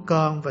Đức Chúa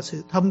Con và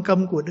sự thông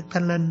công của Đức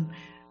Thánh Linh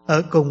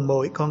ở cùng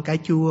mỗi con cái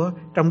Chúa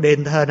trong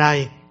đền thờ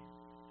này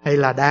hay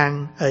là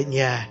đang ở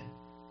nhà.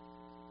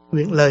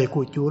 Nguyện lời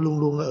của Chúa luôn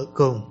luôn ở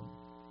cùng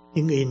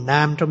những người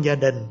nam trong gia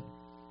đình.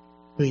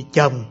 Người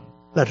chồng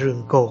là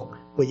rường cột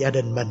của gia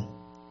đình mình,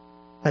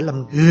 phải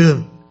làm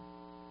gương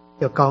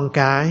cho con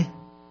cái,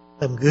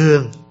 làm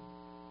gương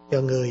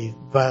cho người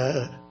vợ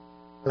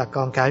là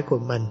con cái của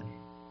mình,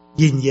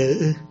 gìn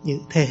giữ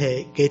những thế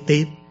hệ kế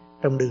tiếp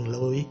trong đường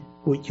lối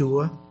của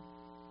Chúa.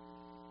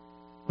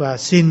 Và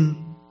xin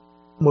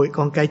mỗi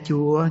con cái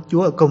Chúa,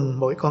 Chúa ở cùng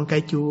mỗi con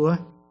cái Chúa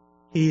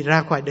khi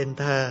ra khỏi đền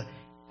thờ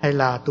hay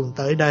là tuần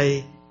tới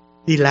đây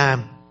đi làm,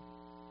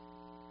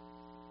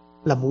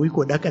 là mũi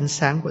của đất ánh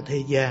sáng của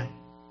thế gian.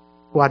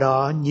 Qua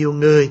đó nhiều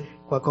người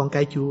qua con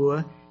cái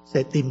Chúa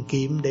sẽ tìm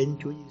kiếm đến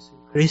Chúa Giêsu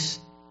Christ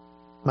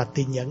mà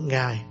tin nhận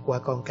Ngài qua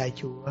con cái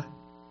Chúa.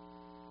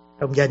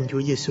 Trong danh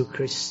Chúa Giêsu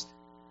Christ.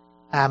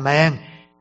 Amen.